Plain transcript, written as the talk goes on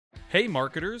Hey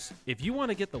marketers, if you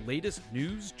want to get the latest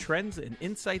news, trends, and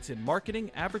insights in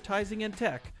marketing, advertising, and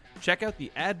tech, check out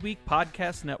the Adweek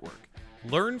Podcast Network.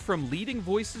 Learn from leading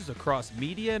voices across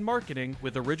media and marketing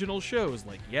with original shows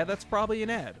like Yeah, That's Probably an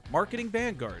Ad, Marketing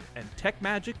Vanguard, and Tech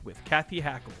Magic with Kathy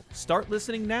Hackle. Start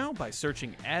listening now by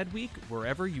searching Adweek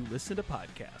wherever you listen to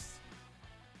podcasts.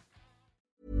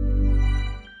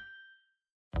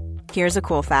 Here's a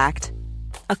cool fact.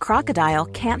 A crocodile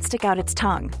can't stick out its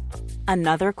tongue.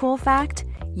 Another cool fact,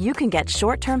 you can get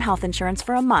short-term health insurance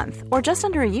for a month or just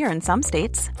under a year in some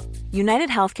states. United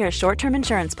Healthcare short-term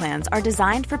insurance plans are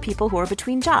designed for people who are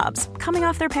between jobs, coming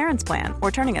off their parents' plan,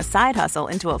 or turning a side hustle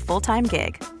into a full-time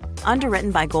gig.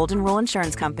 Underwritten by Golden Rule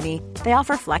Insurance Company, they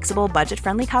offer flexible,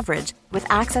 budget-friendly coverage with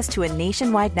access to a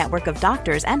nationwide network of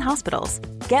doctors and hospitals.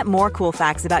 Get more cool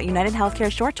facts about United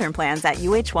Healthcare short-term plans at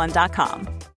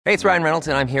uh1.com. Hey, it's Ryan Reynolds,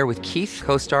 and I'm here with Keith,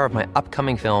 co-star of my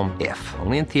upcoming film, If,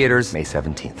 only in theaters May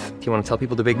 17th. Do you want to tell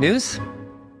people the big news?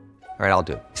 All right, I'll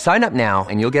do it. Sign up now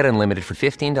and you'll get unlimited for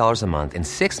 $15 a month and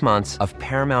 6 months of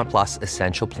Paramount Plus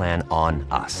Essential Plan on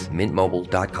us.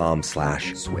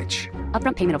 MintMobile.com/switch.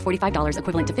 Upfront payment of $45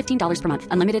 equivalent to $15 per month.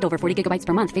 Unlimited over 40 gigabytes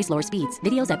per month. Face lower speeds.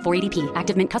 Videos at 480p.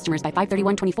 Active Mint customers by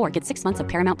 531.24 get 6 months of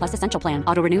Paramount Plus Essential Plan.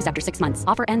 Auto renews after 6 months.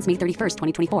 Offer ends May 31st,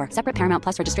 2024. Separate Paramount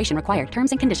Plus registration required. Terms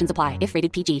and conditions apply if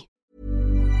rated PG.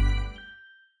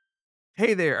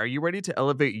 Hey there, are you ready to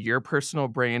elevate your personal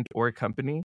brand or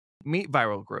company? Meet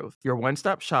Viral Growth, your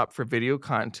one-stop shop for video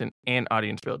content and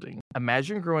audience building.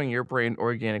 Imagine growing your brand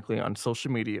organically on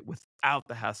social media without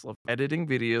the hassle of editing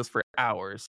videos for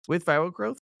hours. With Viral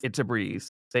Growth, it's a breeze.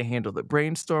 They handle the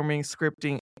brainstorming,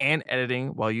 scripting, and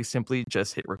editing while you simply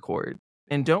just hit record.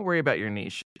 And don't worry about your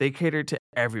niche. They cater to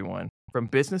everyone, from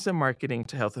business and marketing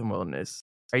to health and wellness.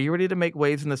 Are you ready to make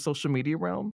waves in the social media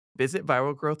realm? Visit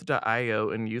viralgrowth.io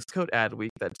and use code ADWEEK,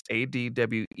 that's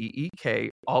ADWEEK,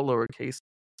 all lowercase,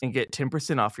 and get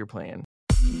 10% off your plan.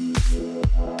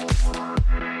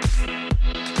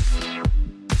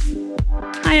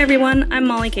 Hi everyone, I'm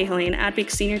Molly Cahaleen,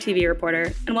 Adweek's senior TV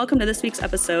reporter, and welcome to this week's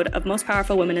episode of Most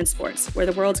Powerful Women in Sports, where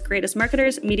the world's greatest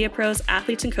marketers, media pros,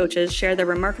 athletes, and coaches share their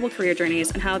remarkable career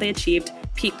journeys and how they achieved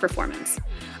peak performance.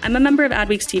 I'm a member of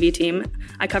Adweek's TV team.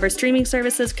 I cover streaming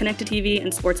services, connected TV,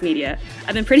 and sports media.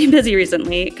 I've been pretty busy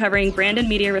recently, covering brand and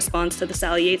media response to the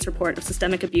Sally Yates report of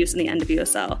systemic abuse in the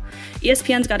NWSL.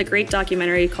 ESPN's got a great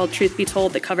documentary called Truth Be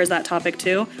Told that covers that topic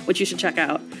too, which you should check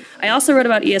out. I also wrote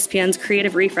about ESPN's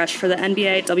creative refresh for the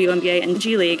NBA, WNBA, and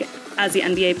G League as the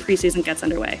NBA preseason gets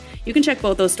underway. You can check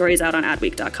both those stories out on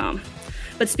adweek.com.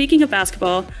 But speaking of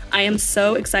basketball, I am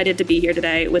so excited to be here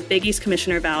today with Big East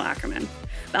Commissioner Val Ackerman.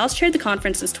 Val's chaired the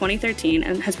conference since 2013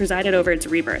 and has presided over its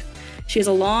rebirth. She has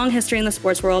a long history in the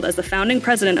sports world as the founding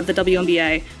president of the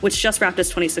WNBA, which just wrapped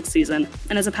its 26th season,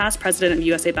 and as a past president of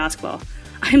USA Basketball.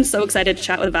 I am so excited to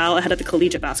chat with Val ahead of the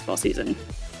collegiate basketball season.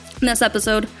 In this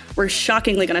episode, we're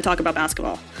shockingly going to talk about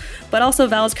basketball, but also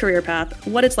Val's career path,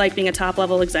 what it's like being a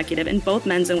top-level executive in both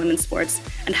men's and women's sports,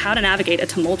 and how to navigate a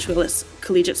tumultuous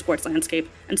collegiate sports landscape,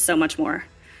 and so much more.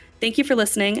 Thank you for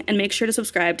listening, and make sure to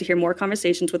subscribe to hear more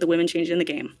conversations with the women changing the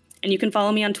game. And you can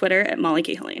follow me on Twitter at Molly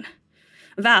Cahaleen.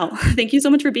 Val, thank you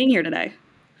so much for being here today.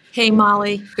 Hey,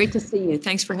 Molly. Great to see you.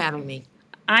 Thanks for having me.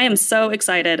 I am so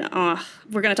excited.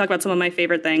 We're going to talk about some of my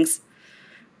favorite things.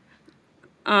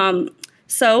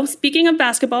 So speaking of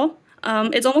basketball,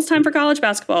 it's almost time for college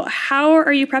basketball. How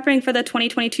are you prepping for the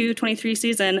 2022-23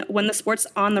 season when the sport's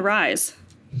on the rise?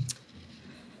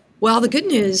 Well, the good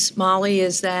news, Molly,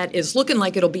 is that it's looking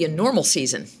like it'll be a normal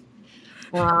season,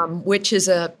 which is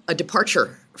a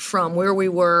departure from where we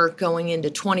were going into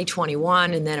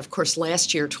 2021. And then, of course,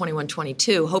 last year,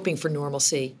 21-22, hoping for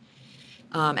normalcy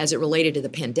as it related to the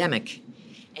pandemic,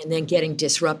 and then getting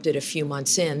disrupted a few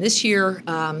months in. This year,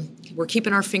 we're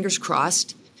keeping our fingers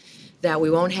crossed that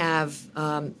we won't have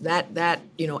that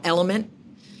element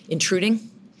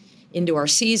intruding into our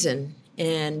season.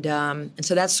 And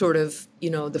so that's sort of,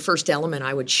 the first element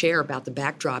I would share about the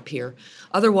backdrop here.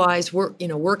 Otherwise, we're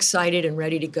excited and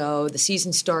ready to go. The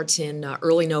season starts in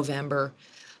early November.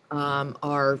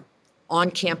 Our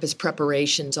on-campus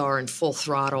preparations are in full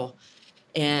throttle.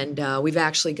 And we've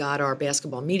actually got our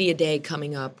basketball media day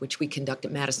coming up, which we conduct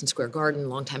at Madison Square Garden,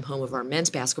 longtime home of our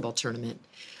men's basketball tournament.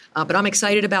 But I'm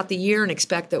excited about the year and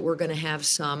expect that we're going to have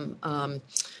some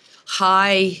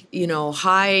high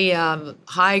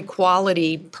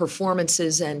quality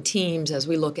performances and teams as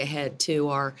we look ahead to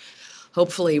our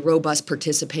hopefully robust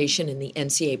participation in the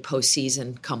NCAA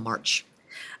postseason come March.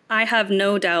 I have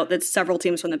no doubt that several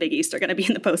teams from the Big East are going to be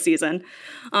in the postseason.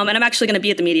 And I'm actually going to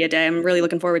be at the media day. I'm really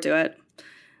looking forward to it.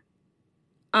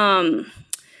 I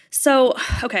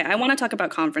want to talk about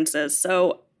conferences.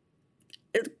 So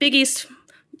Big East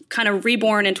kind of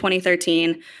reborn in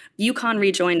 2013. UConn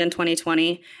rejoined in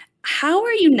 2020. How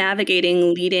are you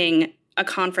navigating leading a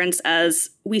conference as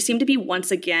we seem to be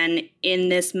once again in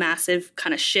this massive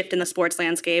kind of shift in the sports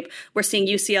landscape? We're seeing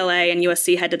UCLA and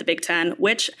USC head to the Big Ten,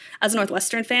 which as a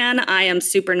Northwestern fan, I am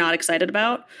super not excited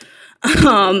about.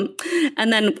 And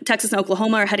then Texas and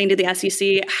Oklahoma are heading to the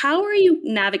SEC. How are you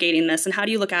navigating this, and how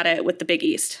do you look at it with the Big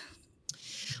East?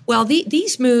 Well,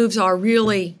 these moves are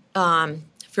really,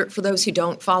 for those who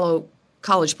don't follow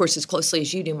college sports as closely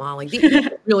as you do, Molly, these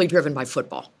are really driven by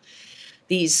football.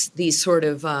 These sort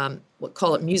of, we'll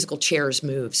call it musical chairs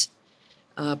moves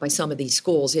by some of these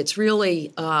schools. It's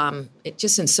really,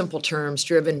 just in simple terms,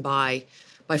 driven by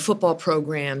football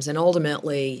programs and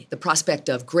ultimately the prospect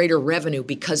of greater revenue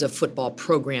because of football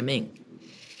programming.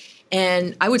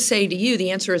 And I would say to you,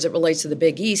 the answer as it relates to the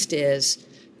Big East is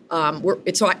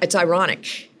it's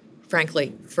ironic,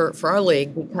 frankly, for our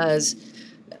league because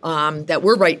that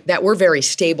we're very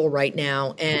stable right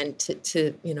now and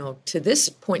to this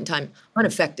point in time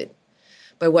unaffected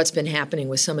by what's been happening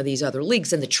with some of these other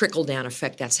leagues and the trickle-down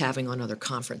effect that's having on other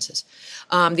conferences.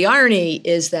 The irony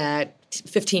is that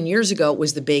 15 years ago, it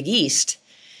was the Big East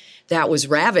that was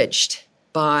ravaged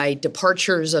by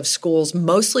departures of schools,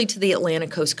 mostly to the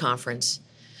Atlantic Coast Conference.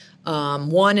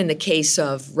 One in the case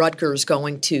of Rutgers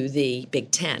going to the Big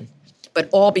Ten, but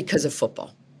all because of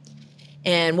football.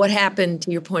 And what happened,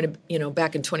 to your point,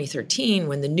 back in 2013,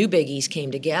 when the new Big East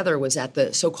came together, was that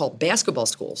the so-called basketball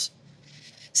schools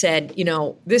said,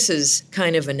 this is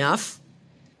kind of enough.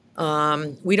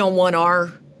 We don't want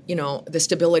the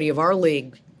stability of our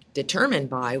league determined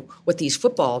by what these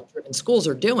football-driven schools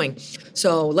are doing.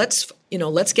 So let's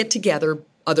get together,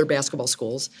 other basketball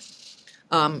schools,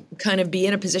 kind of be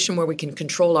in a position where we can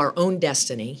control our own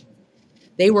destiny.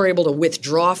 They were able to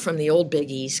withdraw from the old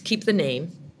Big East, keep the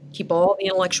name, keep all the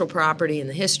intellectual property and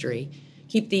the history,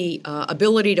 keep the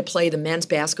ability to play the men's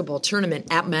basketball tournament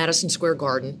at Madison Square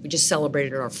Garden. We just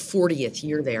celebrated our 40th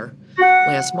year there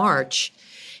last March.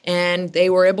 And they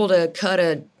were able to cut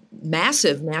a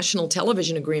massive national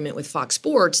television agreement with Fox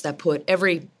Sports that put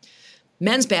every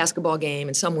men's basketball game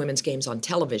and some women's games on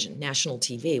television, national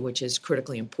TV, which is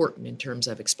critically important in terms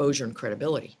of exposure and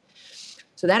credibility.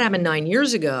 So that happened 9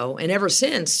 years ago, and ever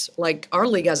since, our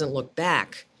league hasn't looked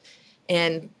back.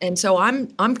 And so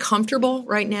I'm comfortable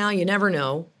right now. You never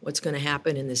know what's going to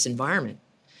happen in this environment.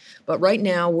 But right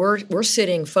now we're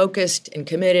sitting focused and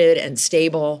committed and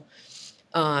stable,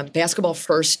 basketball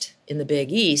first in the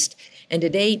Big East, and to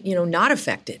date, not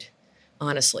affected,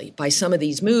 honestly, by some of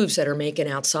these moves that are making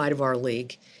outside of our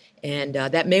league. And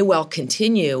that may well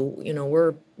continue.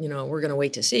 We're going to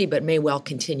wait to see, but may well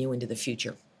continue into the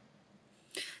future.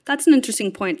 That's an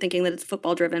interesting point, thinking that it's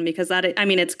football driven, because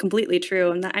it's completely true.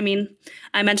 And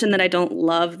I mentioned that I don't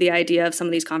love the idea of some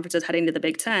of these conferences heading to the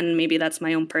Big Ten. Maybe that's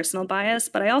my own personal bias,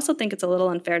 but I also think it's a little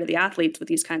unfair to the athletes with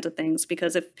these kinds of things,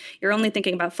 because if you're only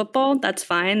thinking about football, that's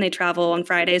fine. They travel on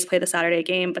Fridays, play the Saturday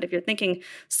game. But if you're thinking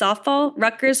softball,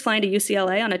 Rutgers flying to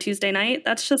UCLA on a Tuesday night,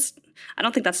 I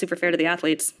don't think that's super fair to the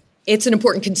athletes. It's an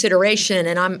important consideration,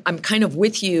 and I'm kind of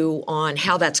with you on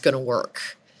how that's going to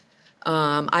work.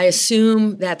 I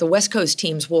assume that the West Coast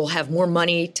teams will have more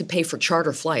money to pay for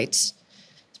charter flights.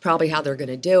 It's probably how they're going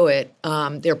to do it.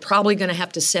 They're probably going to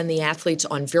have to send the athletes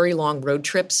on very long road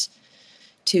trips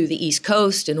to the East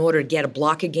Coast in order to get a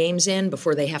block of games in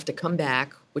before they have to come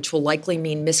back, which will likely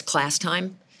mean missed class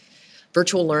time,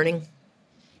 virtual learning,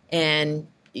 and,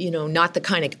 not the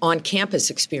kind of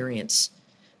on-campus experience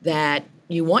that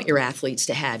you want your athletes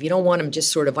to have. You don't want them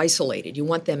just sort of isolated. You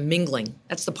want them mingling.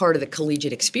 That's the part of the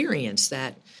collegiate experience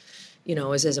that,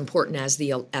 is as important as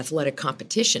the athletic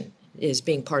competition, is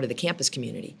being part of the campus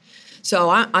community. So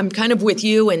I'm kind of with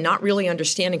you and not really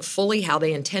understanding fully how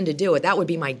they intend to do it. That would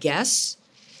be my guess.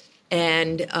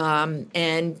 And that's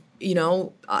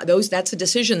a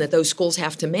decision that those schools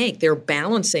have to make. They're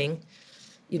balancing,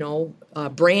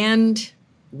 brand,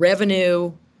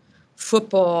 revenue,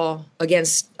 football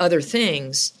against other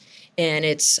things, and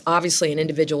it's obviously an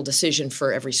individual decision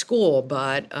for every school.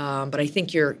 But I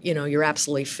think you're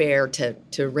absolutely fair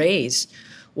to raise,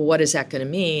 well, what is that going to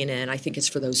mean? And I think it's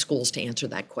for those schools to answer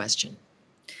that question.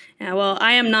 Yeah, well,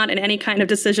 I am not in any kind of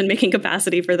decision-making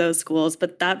capacity for those schools,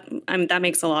 but that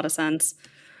makes a lot of sense.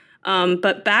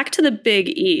 But back to the Big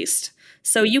East.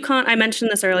 So UConn, I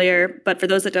mentioned this earlier, but for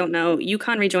those that don't know,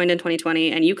 UConn rejoined in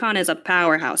 2020, and UConn is a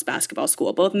powerhouse basketball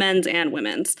school, both men's and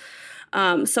women's.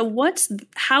 So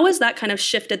how has that kind of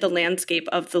shifted the landscape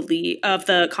of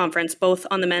the conference, both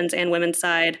on the men's and women's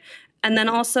side? And then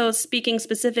also, speaking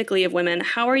specifically of women,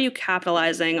 how are you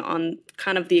capitalizing on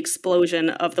kind of the explosion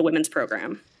of the women's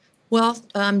program? Well,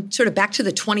 sort of back to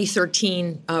the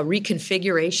 2013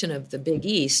 reconfiguration of the Big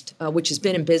East, which has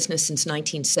been in business since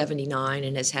 1979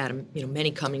 and has had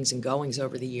many comings and goings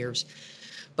over the years.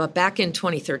 But back in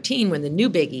 2013, when the new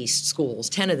Big East schools,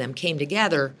 10 of them, came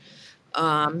together,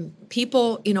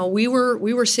 people, we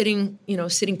were sitting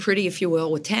pretty, if you will,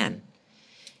 with 10,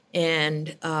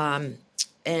 and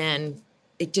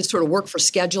it just sort of worked for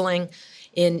scheduling.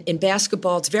 In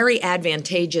basketball, it's very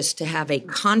advantageous to have a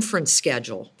conference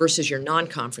schedule versus your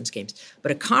non-conference games,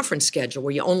 but a conference schedule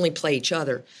where you only play each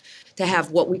other, to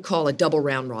have what we call a double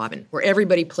round robin, where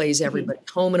everybody plays everybody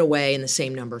home and away in the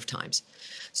same number of times.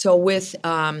 So with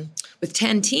 10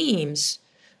 teams,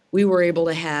 we were able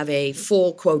to have a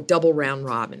full, quote, double round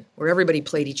robin, where everybody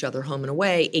played each other home and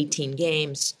away, 18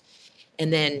 games,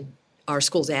 and then our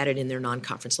schools added in their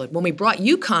non-conference load. When we brought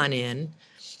UConn in,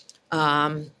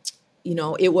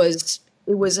 it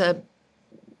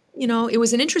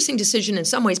was an interesting decision in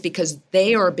some ways, because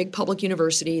they are a big public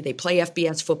university. They play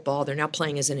FBS football. They're now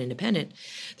playing as an independent.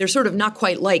 They're sort of not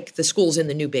quite like the schools in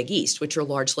the new Big East, which are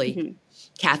largely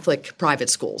Catholic private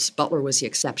schools. Butler was the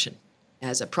exception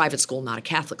as a private school, not a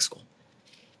Catholic school.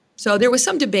 So there was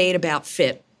some debate about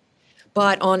fit,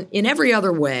 but in every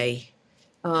other way,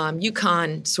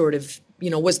 UConn sort of,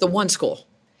 was the one school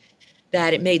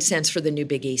that it made sense for the new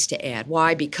Big East to add.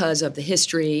 Why? Because of the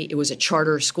history. It was a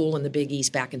charter school in the Big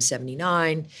East back in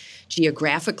 '79.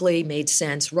 Geographically made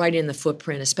sense, right in the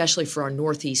footprint, especially for our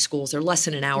Northeast schools. They're less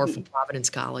than an hour from Providence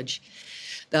College.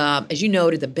 As you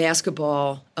noted, the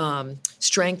basketball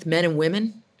strength, men and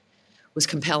women, was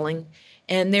compelling.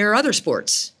 And there are other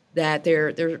sports that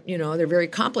they're very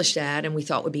accomplished at, and we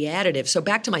thought would be additive. So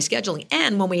back to my scheduling.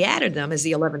 And when we added them as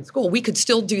the 11th school, we could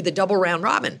still do the double round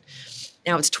robin.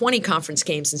 Now it's 20 conference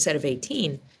games instead of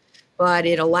 18, but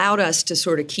it allowed us to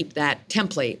sort of keep that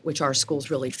template, which our schools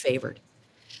really favored.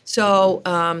 So,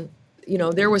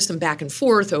 there was some back and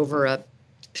forth over a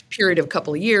period of a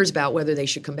couple of years about whether they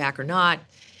should come back or not.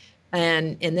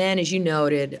 And then, as you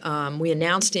noted, we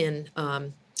announced in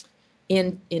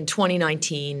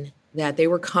 2019 that they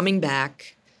were coming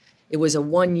back. It was a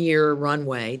one-year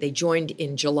runway. They joined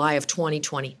in July of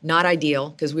 2020. Not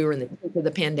ideal, because we were in the peak of the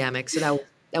pandemic, so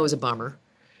that was a bummer.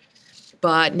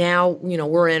 But now,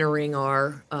 we're entering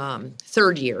our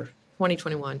third year,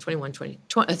 2021, 21, 20,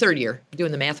 third year, I'm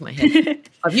doing the math in my head,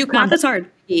 of UConn. Math is hard.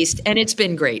 East, and it's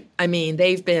been great. I mean,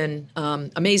 they've been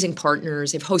amazing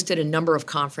partners. They've hosted a number of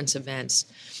conference events.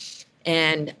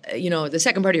 And, the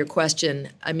second part of your question,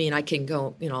 I mean, I can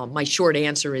go, my short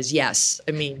answer is yes.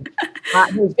 I mean,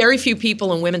 there's very few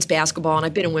people in women's basketball, and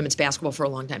I've been in women's basketball for a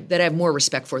long time, that I have more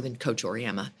respect for than Coach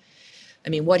Auriemma. I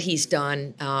mean, what he's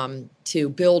done to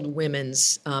build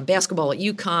women's basketball at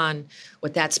UConn,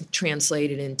 what that's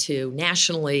translated into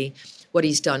nationally, what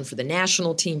he's done for the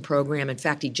national team program. In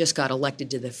fact, he just got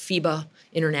elected to the FIBA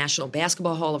International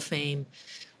Basketball Hall of Fame.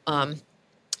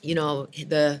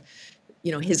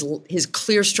 His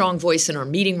clear, strong voice in our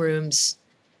meeting rooms.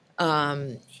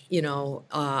 I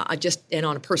just, and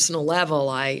on a personal level,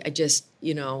 I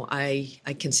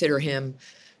consider him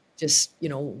just,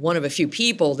 one of a few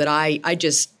people that I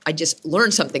just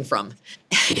learned something from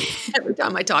every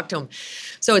time I talk to him.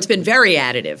 So it's been very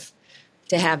additive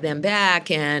to have them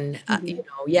back. And,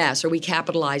 yes, are we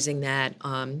capitalizing that?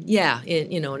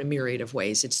 In a myriad of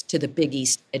ways. It's to the Big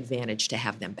East advantage to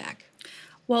have them back.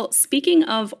 Well, speaking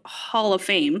of Hall of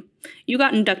Fame, you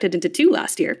got inducted into 2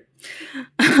 last year.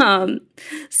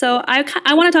 So I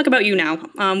want to talk about you now.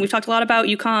 We've talked a lot about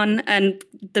UConn and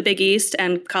the Big East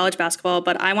and college basketball,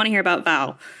 but I want to hear about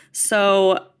Val.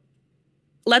 So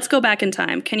let's go back in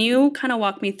time. Can you kind of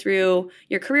walk me through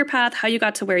your career path, how you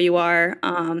got to where you are,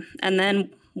 and then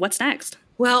what's next?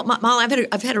 Well, Molly,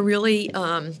 I've had a really,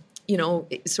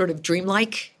 sort of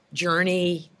dreamlike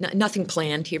journey. Nothing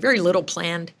planned here, very little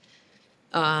planned.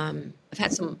 I've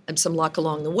had some luck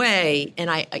along the way, and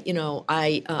I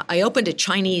opened a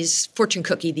Chinese fortune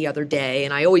cookie the other day,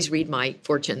 and I always read my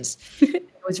fortunes.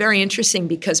 It was very interesting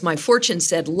because my fortune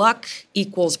said luck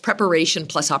equals preparation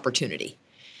plus opportunity,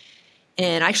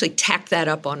 and I actually tacked that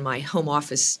up on my home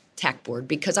office tack board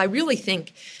because I really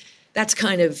think that's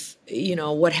kind of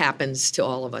what happens to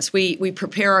all of us. We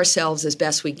prepare ourselves as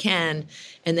best we can,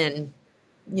 and then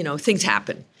things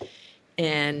happen.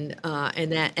 And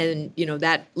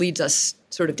that leads us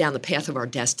sort of down the path of our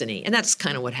destiny, and that's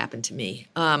kind of what happened to me.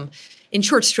 In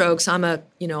short strokes, I'm an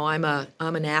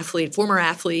athlete, former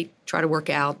athlete. Try to work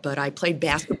out, but I played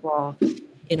basketball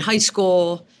in high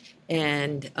school,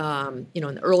 and in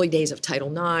the early days of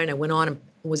Title IX, I went on and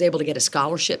was able to get a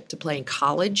scholarship to play in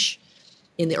college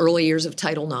in the early years of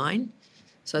Title IX.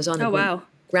 So I was on the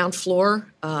ground floor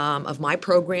of my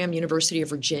program, University of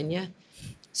Virginia.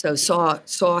 So saw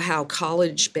how women's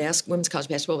college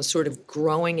basketball was sort of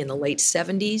growing in the late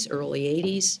 70s, early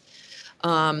 80s.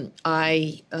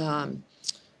 I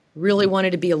really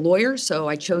wanted to be a lawyer, so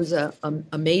I chose a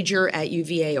major at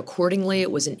UVA accordingly.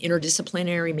 It was an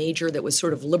interdisciplinary major that was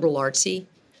sort of liberal artsy.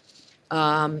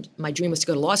 My dream was to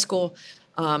go to law school.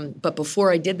 But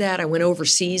before I did that, I went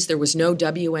overseas. There was no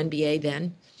WNBA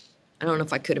then. I don't know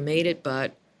if I could have made it,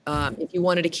 but if you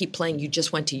wanted to keep playing, you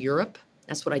just went to Europe.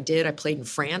 That's what I did. I played in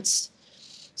France.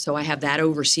 So I have that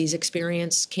overseas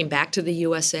experience. Came back to the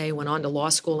USA, went on to law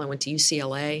school. I went to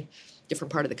UCLA,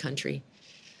 different part of the country.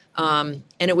 And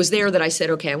it was there that I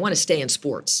said, okay, I want to stay in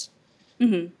sports.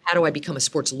 Mm-hmm. How do I become a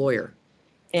sports lawyer?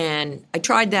 And I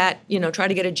tried that, tried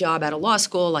to get a job out of law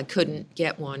school. I couldn't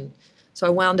get one. So I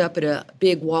wound up at a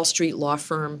big Wall Street law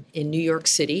firm in New York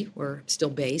City, where I'm still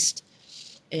based,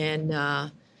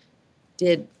 and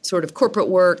did sort of corporate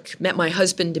work, met my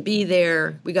husband to be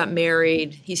there. We got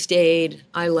married. He stayed.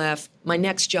 I left. My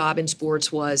next job in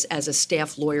sports was as a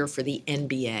staff lawyer for the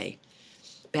NBA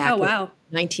back in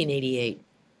 1988.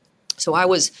 So I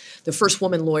was the first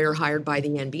woman lawyer hired by the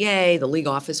NBA. The league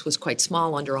office was quite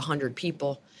small, under 100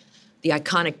 people. The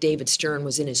iconic David Stern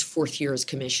was in his 4th year as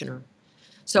commissioner.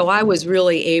 So I was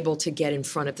really able to get in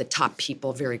front of the top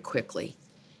people very quickly.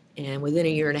 And within a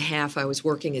year and a half, I was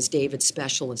working as David's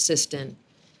special assistant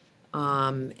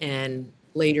and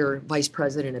later vice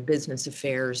president of business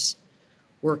affairs,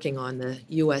 working on the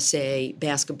USA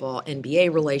basketball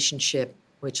NBA relationship,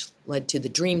 which led to the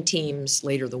Dream Teams,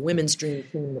 later the Women's Dream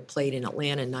Team that played in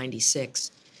Atlanta in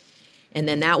 96. And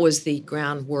then that was the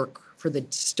groundwork for the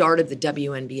start of the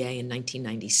WNBA in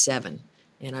 1997.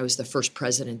 And I was the first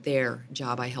president there, a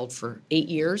job I held for 8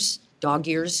 years, dog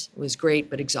years. It was great,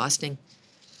 but exhausting.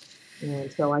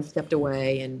 And so I stepped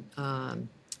away and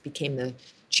became the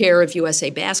chair of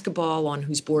USA Basketball, on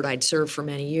whose board I'd served for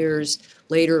many years.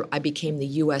 Later, I became the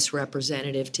U.S.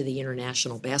 representative to the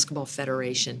International Basketball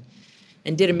Federation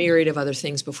and did a myriad of other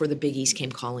things before the Big East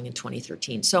came calling in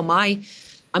 2013. So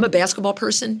I'm a basketball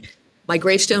person. My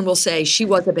gravestone will say she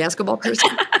was a basketball person,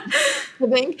 I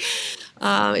think,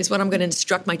 is what I'm going to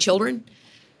instruct my children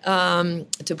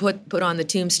to put on the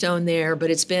tombstone there.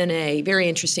 But it's been a very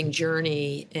interesting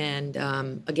journey. And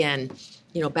again,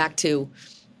 back to,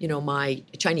 my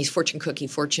Chinese fortune cookie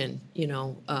fortune,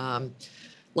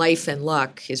 life and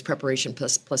luck is preparation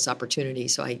plus opportunity.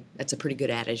 So that's a pretty good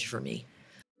adage for me.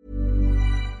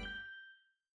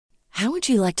 How would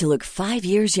you like to look 5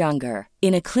 years younger?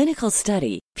 In a clinical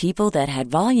study, people that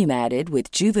had volume added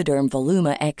with Juvederm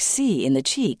Voluma XC in the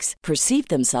cheeks perceived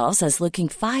themselves as looking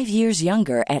 5 years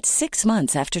younger at 6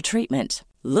 months after treatment.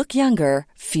 Look younger,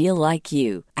 feel like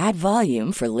you. Add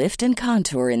volume for lift and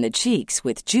contour in the cheeks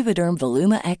with Juvederm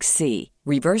Voluma XC.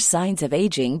 Reverse signs of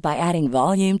aging by adding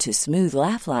volume to smooth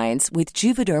laugh lines with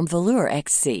Juvederm Volure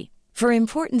XC. For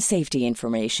important safety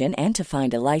information and to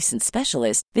find a licensed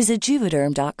specialist, visit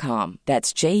Juvederm.com.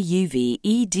 That's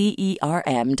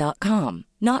JUVEDERM.com.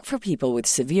 Not for people with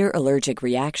severe allergic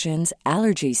reactions,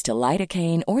 allergies to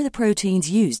lidocaine, or the proteins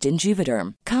used in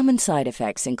Juvederm. Common side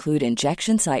effects include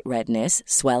injection site redness,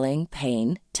 swelling,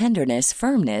 pain, tenderness,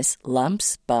 firmness,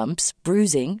 lumps, bumps,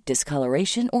 bruising,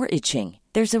 discoloration, or itching.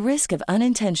 There's a risk of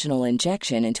unintentional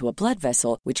injection into a blood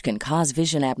vessel, which can cause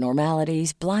vision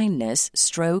abnormalities, blindness,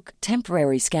 stroke,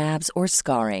 temporary scabs, or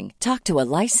scarring. Talk to a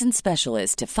licensed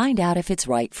specialist to find out if it's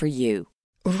right for you.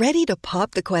 Ready to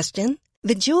pop the question?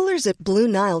 The jewelers at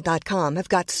BlueNile.com have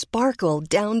got sparkle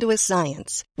down to a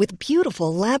science with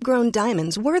beautiful lab-grown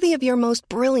diamonds worthy of your most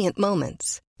brilliant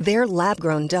moments. Their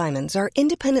lab-grown diamonds are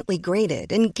independently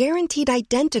graded and guaranteed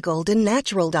identical to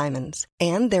natural diamonds,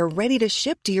 and they're ready to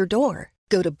ship to your door.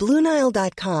 Go to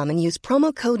BlueNile.com and use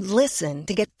promo code LISTEN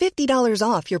to get $50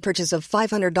 off your purchase of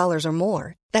 $500 or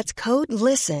more. That's code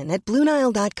LISTEN at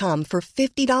BlueNile.com for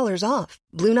 $50 off.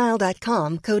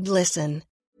 BlueNile.com, code LISTEN.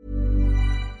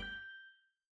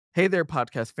 Hey there,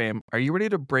 podcast fam. Are you ready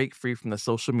to break free from the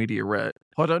social media rut?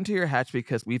 Hold on to your hatch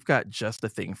because we've got just the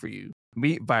thing for you.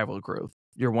 Meet Viral Growth,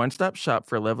 your one-stop shop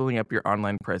for leveling up your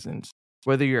online presence.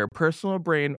 Whether you're a personal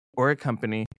brand or a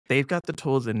company, they've got the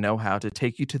tools and know-how to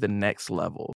take you to the next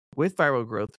level. With Viral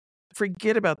Growth,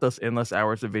 forget about those endless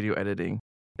hours of video editing.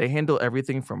 They handle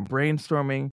everything from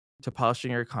brainstorming to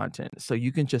polishing your content so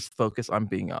you can just focus on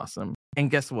being awesome.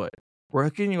 And guess what? We're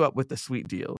hooking you up with a sweet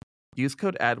deal. Use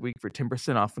code ADWEEK for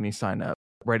 10% off when you sign up.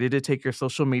 Ready to take your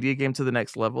social media game to the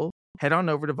next level? Head on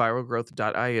over to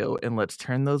viralgrowth.io and let's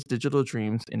turn those digital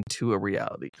dreams into a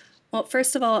reality. Well,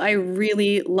 first of all, I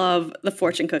really love the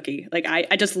fortune cookie.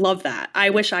 I just love that. I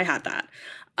wish I had that.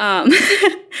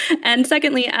 And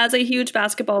secondly, as a huge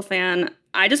basketball fan,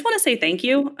 I just want to say thank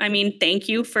you. I mean, thank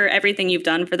you for everything you've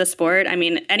done for the sport. I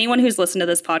mean, anyone who's listened to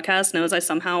this podcast knows I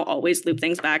somehow always loop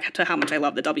things back to how much I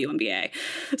love the WNBA.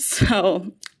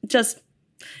 So just,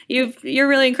 you're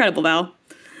really incredible, Val.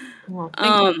 Well,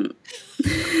 thank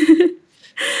you.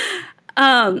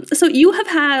 So you have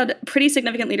had pretty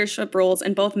significant leadership roles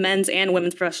in both men's and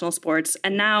women's professional sports.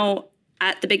 And now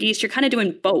at the Big East, you're kind of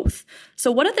doing both.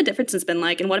 So what have the differences been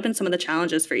like, and what have been some of the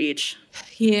challenges for each?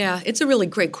 Yeah, it's a really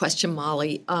great question,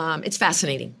 Molly. It's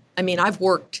fascinating. I mean, I've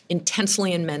worked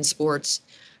intensely in men's sports,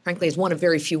 frankly, as one of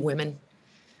very few women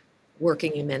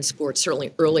working in men's sports,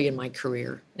 certainly early in my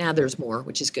career. Now there's more,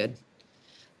 which is good.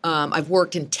 I've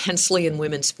worked intensely in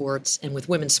women's sports and with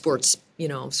women's sports,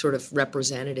 sort of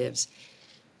representatives.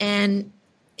 And,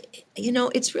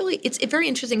 it's very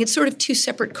interesting. It's sort of two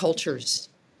separate cultures.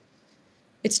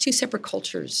 It's two separate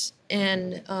cultures.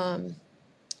 And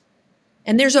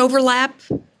there's overlap,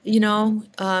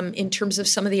 in terms of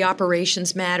some of the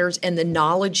operations matters and the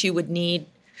knowledge you would need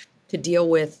to deal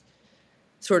with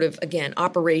sort of, again,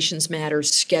 operations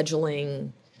matters,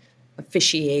 scheduling,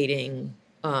 officiating,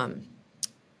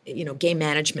 game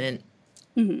management,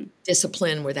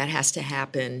 discipline where that has to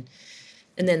happen.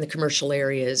 And then the commercial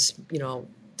areas,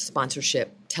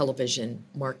 sponsorship, television,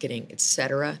 marketing, et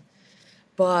cetera.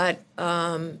 But,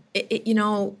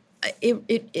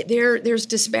 there's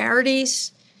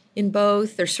disparities in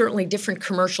both. There's certainly different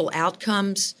commercial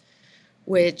outcomes,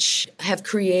 which have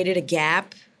created a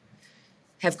gap,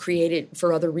 have created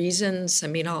for other reasons. I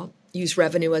mean, I'll use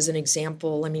revenue as an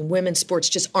example. I mean, women's sports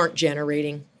just aren't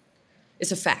generating.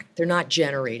 It's a fact. They're not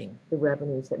generating the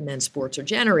revenues that men's sports are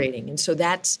generating. And so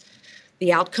that's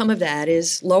the outcome of that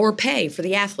is lower pay for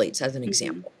the athletes, as an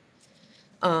example.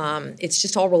 It's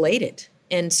just all related.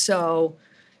 And so,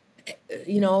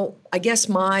 I guess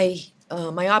my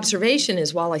observation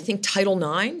is while I think Title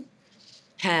IX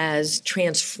has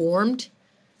transformed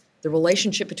the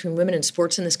relationship between women and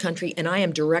sports in this country, and I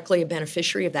am directly a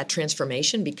beneficiary of that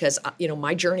transformation because,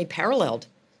 my journey paralleled,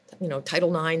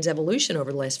 Title IX's evolution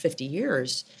over the last 50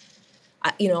 years.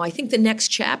 I think the next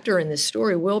chapter in this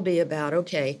story will be about,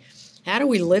 okay, how do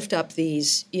we lift up the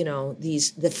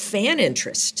fan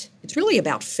interest? It's really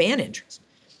about fan interest.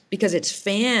 Because it's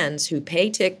fans who pay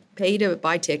to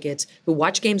buy tickets, who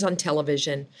watch games on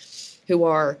television, who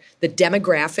are the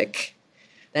demographic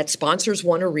that sponsors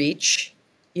want to reach,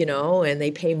 and they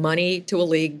pay money to a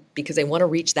league because they want to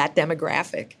reach that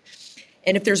demographic.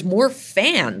 And if there's more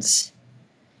fans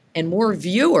and more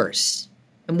viewers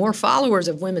and more followers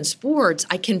of women's sports,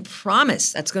 I can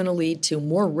promise that's going to lead to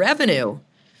more revenue.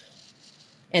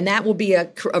 And that will be a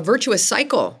virtuous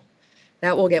cycle.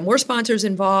 That will get more sponsors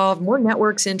involved, more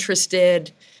networks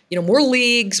interested, more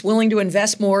leagues willing to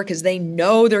invest more because they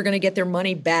know they're going to get their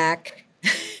money back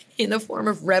in the form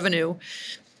of revenue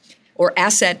or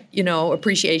asset,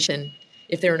 appreciation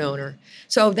if they're an owner.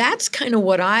 So that's kind of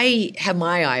what I have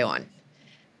my eye on,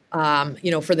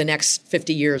 for the next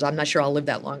 50 years. I'm not sure I'll live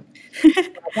that long.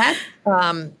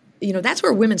 That's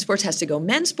where women's sports has to go.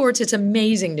 Men's sports, it's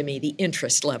amazing to me, the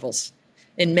interest levels.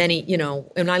 In many,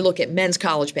 when I look at men's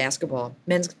college basketball,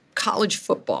 men's college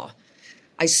football,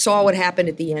 I saw what happened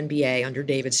at the NBA under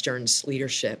David Stern's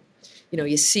leadership.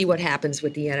 You see what happens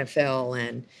with the NFL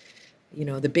and,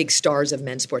 the big stars of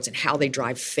men's sports and how they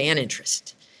drive fan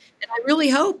interest. And I really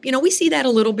hope, we see that a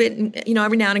little bit,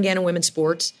 every now and again in women's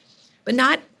sports, but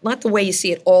not the way you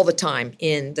see it all the time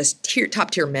in the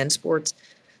top tier men's sports.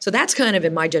 So that's kind of,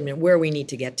 in my judgment, where we need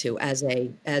to get to as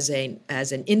an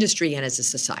industry and as a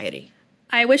society.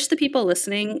 I wish the people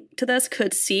listening to this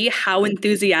could see how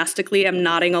enthusiastically I'm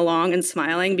nodding along and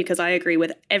smiling because I agree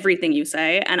with everything you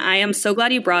say. And I am so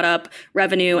glad you brought up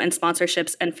revenue and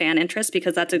sponsorships and fan interest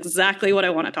because that's exactly what I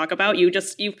want to talk about. You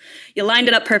lined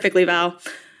it up perfectly, Val.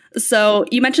 So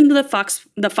you mentioned the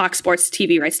Fox Sports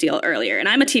TV rights deal earlier, and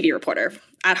I'm a TV reporter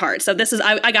at heart. So this is,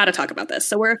 I got to talk about this.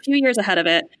 So we're a few years ahead of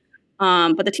it.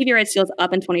 But the TV rights deal is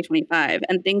up in 2025,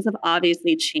 and things have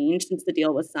obviously changed since the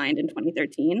deal was signed in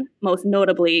 2013, most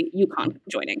notably UConn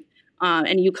joining.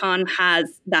 And UConn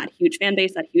has that huge fan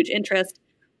base, that huge interest.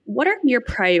 What are your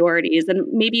priorities?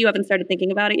 And maybe you haven't started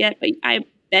thinking about it yet, but I'm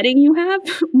betting you have.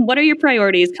 What are your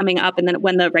priorities coming up and then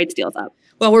when the rights deal's up?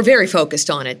 Well, we're very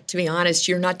focused on it. To be honest,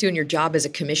 you're not doing your job as a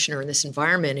commissioner in this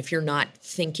environment if you're not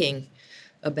thinking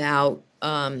about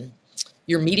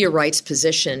your media rights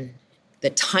position, the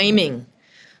timing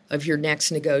of your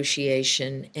next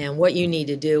negotiation, and what you need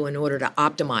to do in order to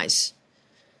optimize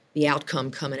the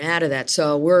outcome coming out of that.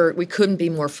 So we couldn't be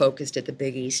more focused at the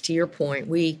Big East. To your point,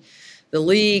 the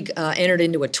league entered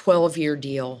into a 12-year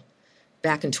deal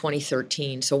back in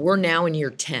 2013. So we're now in year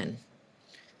 10.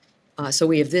 So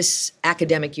we have this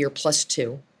academic year plus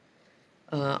 2.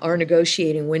 Our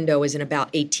negotiating window is in about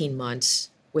 18 months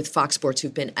with Fox Sports,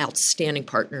 who've been outstanding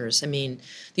partners. I mean,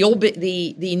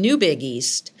 the new Big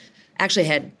East actually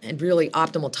had really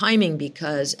optimal timing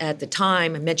because at the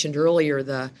time, I mentioned earlier,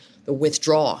 the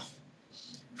withdrawal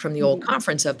from the old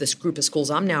conference of this group of schools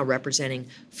I'm now representing,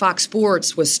 Fox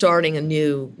Sports was starting a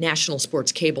new national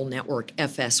sports cable network,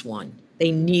 FS1.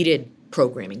 They needed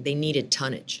programming. They needed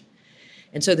tonnage.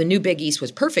 And so the new Big East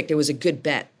was perfect. It was a good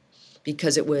bet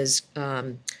because it was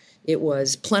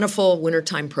plentiful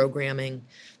wintertime programming.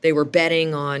 They were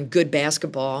betting on good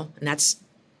basketball, and that's,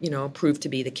 proved to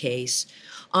be the case.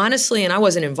 Honestly, and I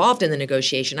wasn't involved in the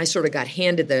negotiation. I sort of got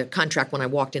handed the contract when I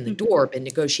walked in the door, been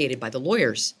negotiated by the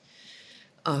lawyers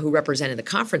who represented the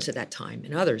conference at that time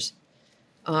and others.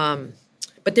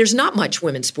 But there's not much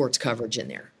women's sports coverage in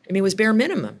there. I mean, it was bare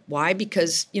minimum. Why?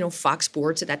 Because, Fox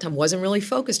Sports at that time wasn't really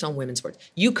focused on women's sports.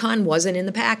 UConn wasn't in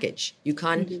the package.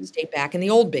 UConn stayed back in the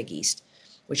old Big East,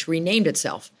 which renamed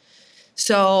itself.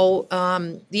 So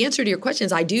the answer to your question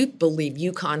is I do believe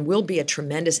UConn will be a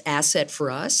tremendous asset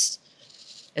for us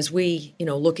as we,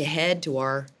 look ahead to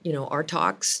our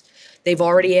talks. They've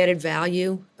already added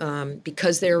value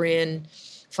because they're in.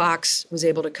 Fox was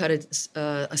able to cut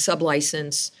a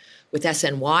sub-license with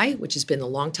SNY, which has been the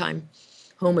longtime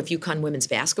home of UConn women's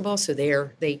basketball. So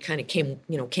they kind of came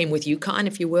with UConn,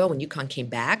 if you will, when UConn came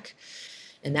back.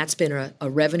 And that's been a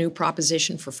revenue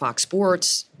proposition for Fox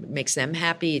Sports. It makes them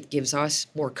happy. It gives us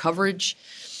more coverage.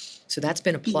 So that's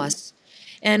been a plus.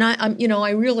 And I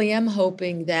really am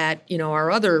hoping that, our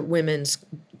other women's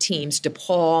teams,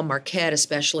 DePaul, Marquette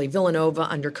especially, Villanova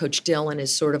under Coach Dillon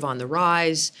is sort of on the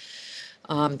rise.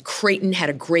 Creighton had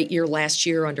a great year last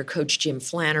year under Coach Jim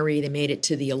Flannery. They made it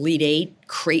to the Elite Eight.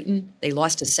 Creighton, they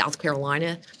lost to South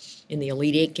Carolina in the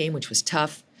Elite Eight game, which was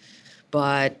tough.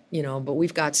 But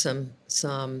we've got some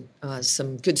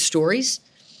good stories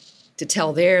to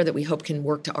tell there that we hope can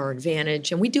work to our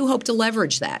advantage. And we do hope to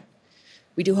leverage that.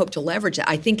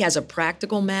 I think as a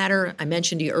practical matter, I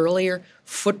mentioned to you earlier,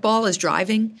 football is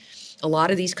driving a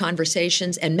lot of these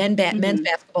conversations, and men's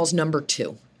basketball is number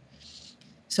 2.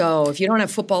 So if you don't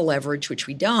have football leverage, which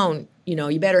we don't,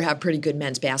 you better have pretty good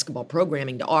men's basketball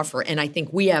programming to offer. And I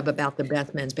think we have about the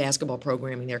best men's basketball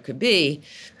programming there could be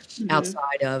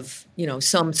outside of,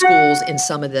 some schools in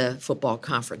some of the football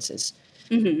conferences.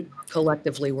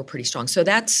 Collectively, we're pretty strong. So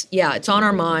it's on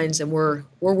our minds, and we're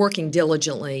working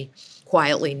diligently,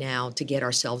 quietly now to get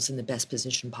ourselves in the best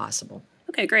position possible.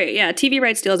 Okay, great. Yeah, TV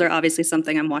rights deals are obviously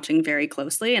something I'm watching very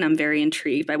closely, and I'm very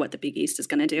intrigued by what the Big East is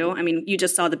going to do. I mean, you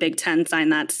just saw the Big Ten sign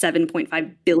that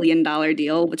 $7.5 billion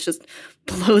deal, which just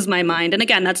blows my mind. And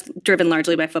again, that's driven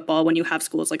largely by football when you have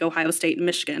schools like Ohio State and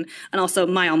Michigan, and also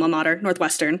my alma mater,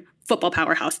 Northwestern, football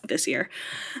powerhouse this year.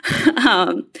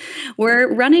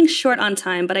 We're running short on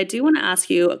time, but I do want to ask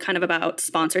you kind of about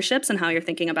sponsorships and how you're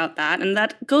thinking about that. And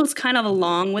that goes kind of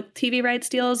along with TV rights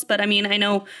deals, but I mean, I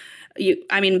know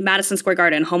Madison Square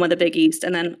Garden, home of the Big East.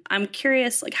 And then I'm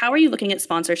curious, how are you looking at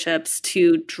sponsorships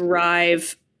to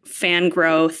drive fan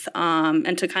growth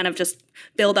and to kind of just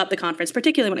build up the conference,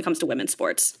 particularly when it comes to women's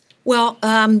sports? Well,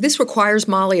 this requires,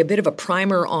 Molly, a bit of a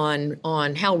primer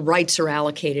on how rights are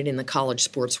allocated in the college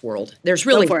sports world. There's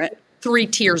really 3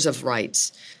 tiers of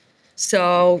rights.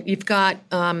 So you've got,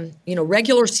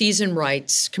 regular season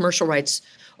rights, commercial rights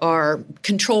are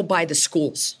controlled by the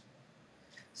schools.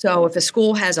 So if a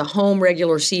school has a home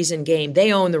regular season game,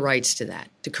 they own the rights to that,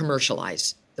 to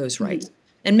commercialize those rights.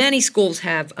 And many schools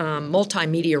have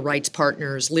multimedia rights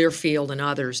partners, Learfield and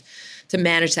others, to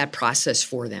manage that process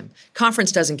for them.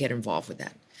 Conference doesn't get involved with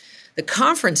that. The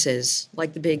conferences,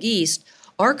 like the Big East,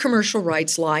 our commercial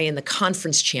rights lie in the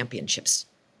conference championships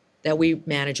that we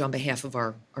manage on behalf of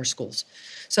our schools.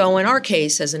 So in our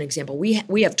case, as an example,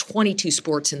 we have 22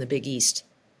 sports in the Big East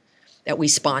that we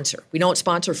sponsor. We don't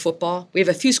sponsor football. We have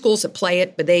a few schools that play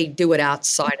it, but they do it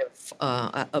outside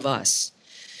of us.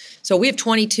 So we have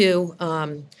 22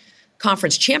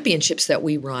 conference championships that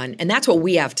we run, and that's what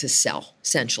we have to sell,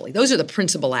 essentially. Those are the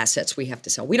principal assets we have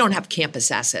to sell. We don't have campus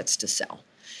assets to sell.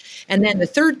 And then the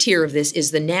third tier of this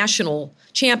is the national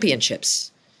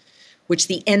championships, which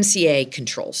the NCAA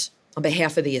controls on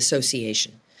behalf of the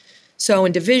association. So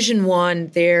in Division I,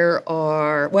 there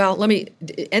are,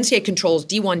 NCAA controls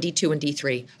D1, D2, and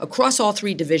D3. Across all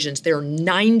 3 divisions, there are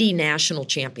 90 national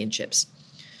championships,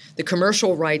 the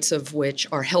commercial rights of which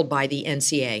are held by the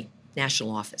NCAA national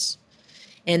office.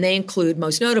 And they include,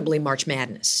 most notably, March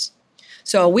Madness.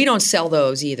 So we don't sell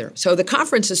those either. So the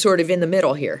conference is sort of in the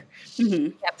middle here.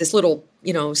 We have this little,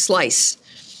 slice.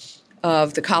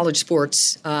 of the college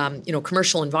sports,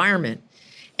 commercial environment.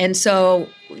 And so,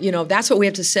 that's what we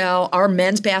have to sell. Our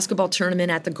men's basketball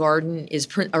tournament at the Garden is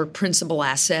our principal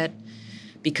asset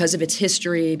because of its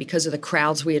history, because of the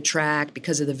crowds we attract,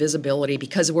 because of the visibility,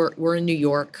 because we're in New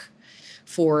York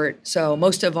for it. So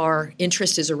most of our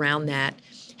interest is around that.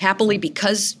 Happily,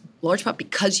 large part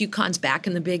because UConn's back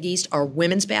in the Big East, our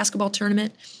women's basketball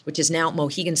tournament, which is now at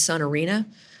Mohegan Sun Arena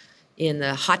in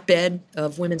the hotbed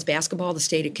of women's basketball, the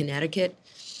state of Connecticut,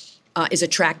 is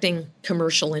attracting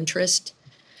commercial interest.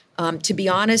 To be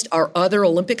honest, our other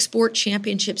Olympic sport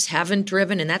championships haven't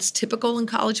driven, and that's typical in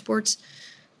college sports,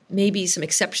 maybe some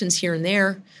exceptions here and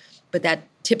there, but that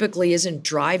typically isn't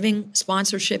driving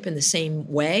sponsorship in the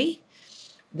same way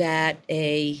that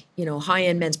a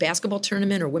high-end men's basketball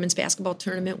tournament or women's basketball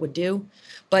tournament would do.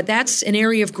 But that's an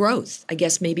area of growth, I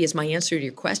guess maybe is my answer to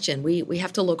your question. We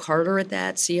have to look harder at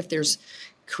that, see if there's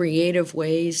creative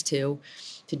ways to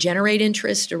generate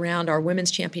interest around our women's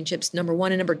championships, number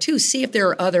one. And number two, see if there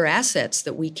are other assets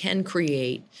that we can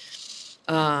create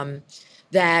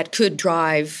that could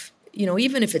drive,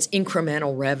 even if it's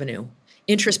incremental revenue,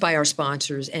 interest by our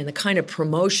sponsors and the kind of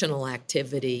promotional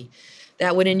activity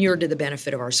that would inure to the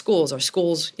benefit of our schools. Our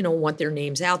schools, want their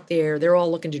names out there. They're all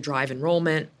looking to drive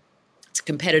enrollment. It's a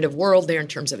competitive world there in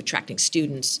terms of attracting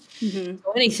students. Mm-hmm.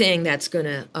 So anything that's going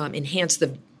to enhance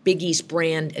the Big East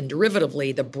brand and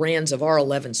derivatively the brands of our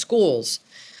 11 schools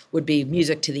would be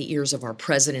music to the ears of our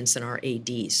presidents and our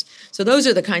ADs. So those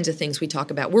are the kinds of things we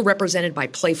talk about. We're represented by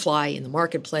Playfly in the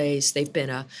marketplace. They've been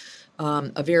a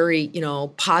very,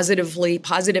 positive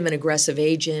and aggressive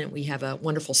agent. We have a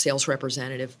wonderful sales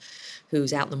representative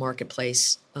who's out in the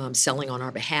marketplace selling on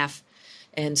our behalf.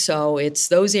 And so it's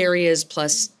those areas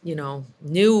plus,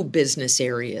 new business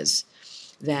areas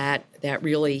that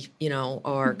really,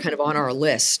 are kind of on our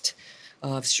list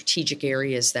of strategic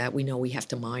areas that we know we have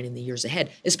to mine in the years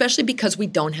ahead, especially because we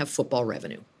don't have football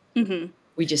revenue. Mm-hmm.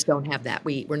 We just don't have that.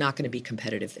 We're not going to be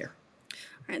competitive there.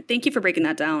 All right. Thank you for breaking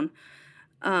that down.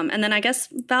 And then I guess,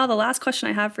 Val, the last question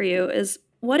I have for you is,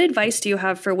 what advice do you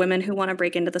have for women who want to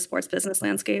break into the sports business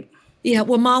landscape? Yeah,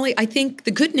 well, Molly, I think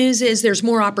the good news is there's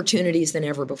more opportunities than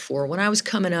ever before. When I was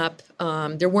coming up,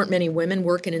 there weren't many women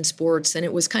working in sports, and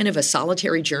it was kind of a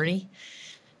solitary journey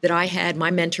that I had.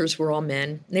 My mentors were all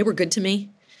men, and they were good to me.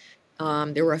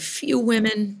 There were a few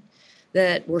women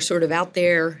that were sort of out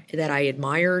there that I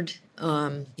admired.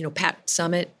 Pat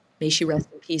Summitt, may she rest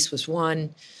in peace, was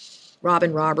one.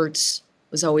 Robin Roberts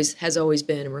has always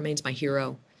been and remains my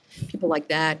hero. People like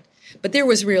that. But there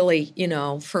was really,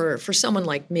 for someone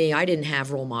like me, I didn't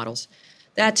have role models.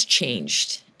 That's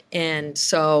changed. And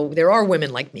so there are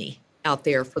women like me out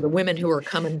there for the women who are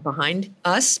coming behind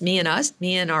us, me and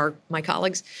my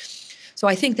colleagues. So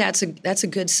I think that's a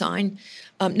good sign.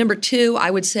 Number two,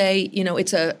 I would say,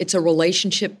 it's a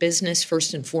relationship business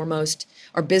first and foremost.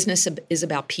 Our business is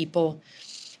about people.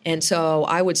 And so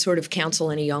I would sort of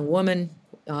counsel any young woman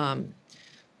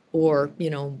or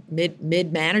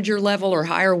mid-manager level or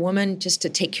higher woman just to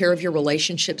take care of your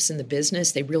relationships in the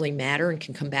business. They really matter and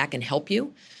can come back and help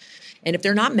you. And if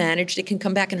they're not managed, it can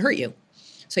come back and hurt you.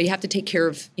 So you have to take care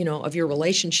of, of your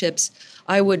relationships.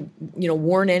 I would,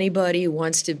 warn anybody who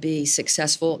wants to be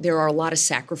successful. There are a lot of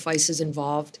sacrifices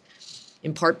involved,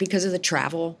 in part because of the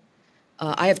travel.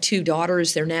 I have two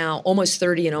daughters. They're now almost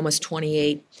 30 and almost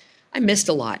 28. I missed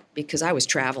a lot because I was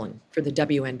traveling for the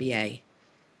WNBA.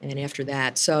 And after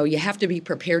that, so you have to be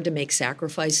prepared to make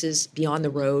sacrifices beyond the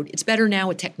road. It's better now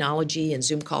with technology and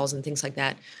Zoom calls and things like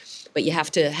that, but you have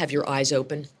to have your eyes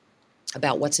open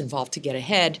about what's involved to get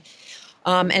ahead.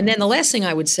 And then the last thing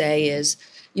I would say is,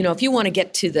 if you want to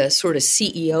get to the sort of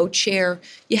CEO chair,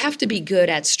 you have to be good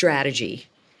at strategy,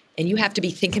 and you have to be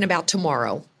thinking about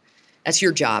tomorrow. That's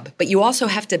your job. But you also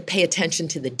have to pay attention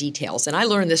to the details. And I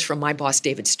learned this from my boss,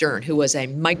 David Stern, who was a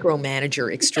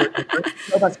micromanager extraordinaire.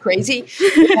 That's crazy.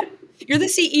 You're the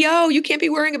CEO. You can't be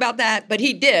worrying about that. But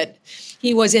he did.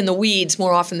 He was in the weeds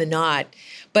more often than not.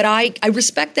 But I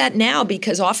respect that now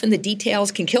because often the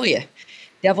details can kill you.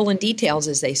 Devil in details,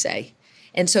 as they say.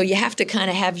 And so you have to kind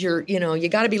of have your, you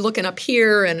got to be looking up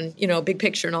here and, big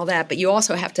picture and all that. But you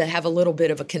also have to have a little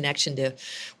bit of a connection to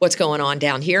what's going on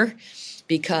down here.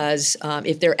 Because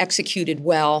if they're executed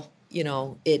well,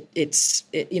 life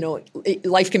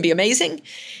can be amazing,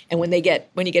 and when you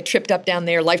get tripped up down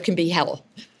there, life can be hell.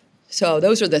 So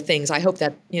those are the things. I hope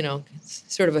that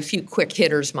sort of a few quick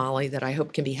hitters, Molly, that I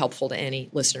hope can be helpful to any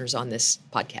listeners on this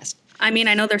podcast. I mean,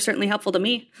 I know they're certainly helpful to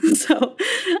me. So,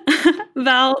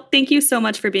 Val, thank you so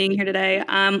much for being here today.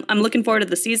 I'm looking forward to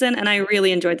the season, and I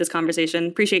really enjoyed this conversation.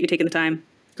 Appreciate you taking the time.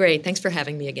 Great. Thanks for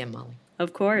having me again, Molly.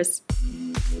 Of course.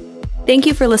 Thank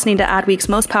you for listening to Adweek's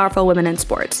Most Powerful Women in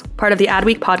Sports, part of the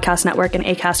Adweek Podcast Network and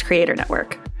Acast Creator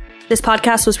Network. This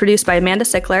podcast was produced by Amanda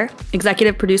Sickler,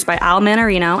 executive produced by Al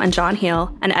Manarino and John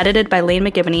Heel, and edited by Lane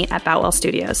McGivney at Boutwell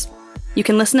Studios. You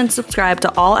can listen and subscribe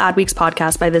to all Adweek's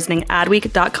podcasts by visiting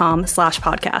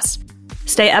adweek.com/podcast.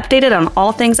 Stay updated on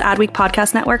all things Adweek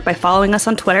Podcast Network by following us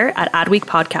on Twitter at Adweek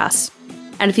Podcasts.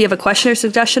 And if you have a question or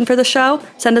suggestion for the show,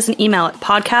 send us an email at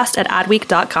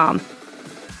podcast@adweek.com.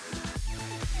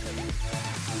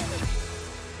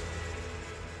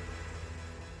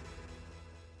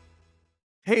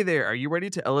 Hey there, are you ready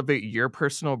to elevate your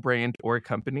personal brand or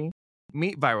company?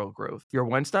 Meet Viral Growth, your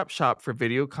one-stop shop for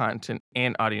video content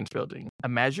and audience building.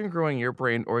 Imagine growing your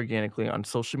brand organically on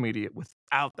social media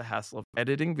without the hassle of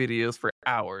editing videos for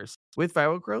hours. With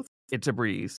Viral Growth, it's a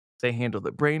breeze. They handle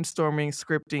the brainstorming,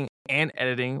 scripting, and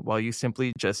editing while you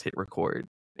simply just hit record.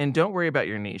 And don't worry about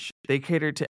your niche. They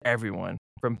cater to everyone,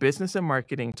 from business and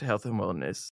marketing to health and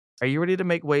wellness. Are you ready to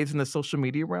make waves in the social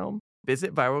media realm?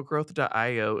 Visit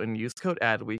viralgrowth.io and use code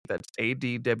ADWEEK, that's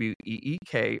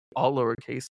ADWEEK, all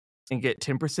lowercase, and get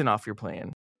 10% off your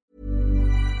plan.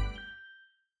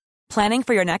 Planning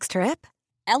for your next trip?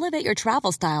 Elevate your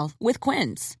travel style with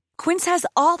Quince. Quince has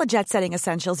all the jet-setting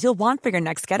essentials you'll want for your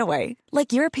next getaway,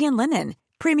 like European linen,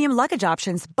 premium luggage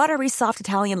options, buttery soft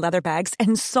Italian leather bags,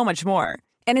 and so much more.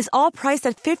 And is all priced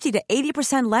at 50 to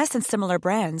 80% less than similar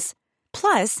brands.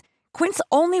 Plus, Quince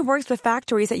only works with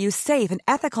factories that use safe and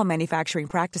ethical manufacturing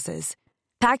practices.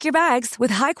 Pack your bags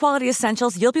with high-quality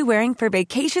essentials you'll be wearing for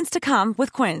vacations to come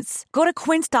with Quince. Go to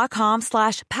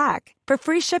quince.com/pack for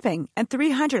free shipping and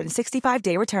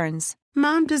 365-day returns.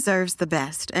 Mom deserves the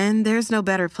best, and there's no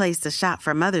better place to shop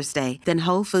for Mother's Day than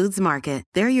Whole Foods Market.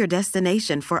 They're your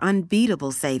destination for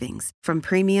unbeatable savings, from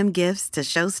premium gifts to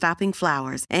show-stopping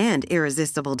flowers and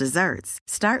irresistible desserts.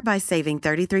 Start by saving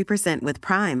 33% with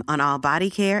Prime on all body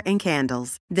care and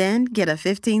candles. Then get a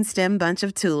 15-stem bunch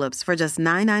of tulips for just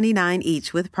 $9.99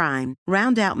 each with Prime.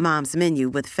 Round out Mom's menu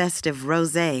with festive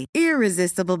rosé,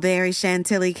 irresistible berry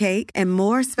chantilly cake, and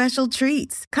more special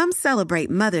treats. Come celebrate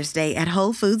Mother's Day at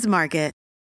Whole Foods Market.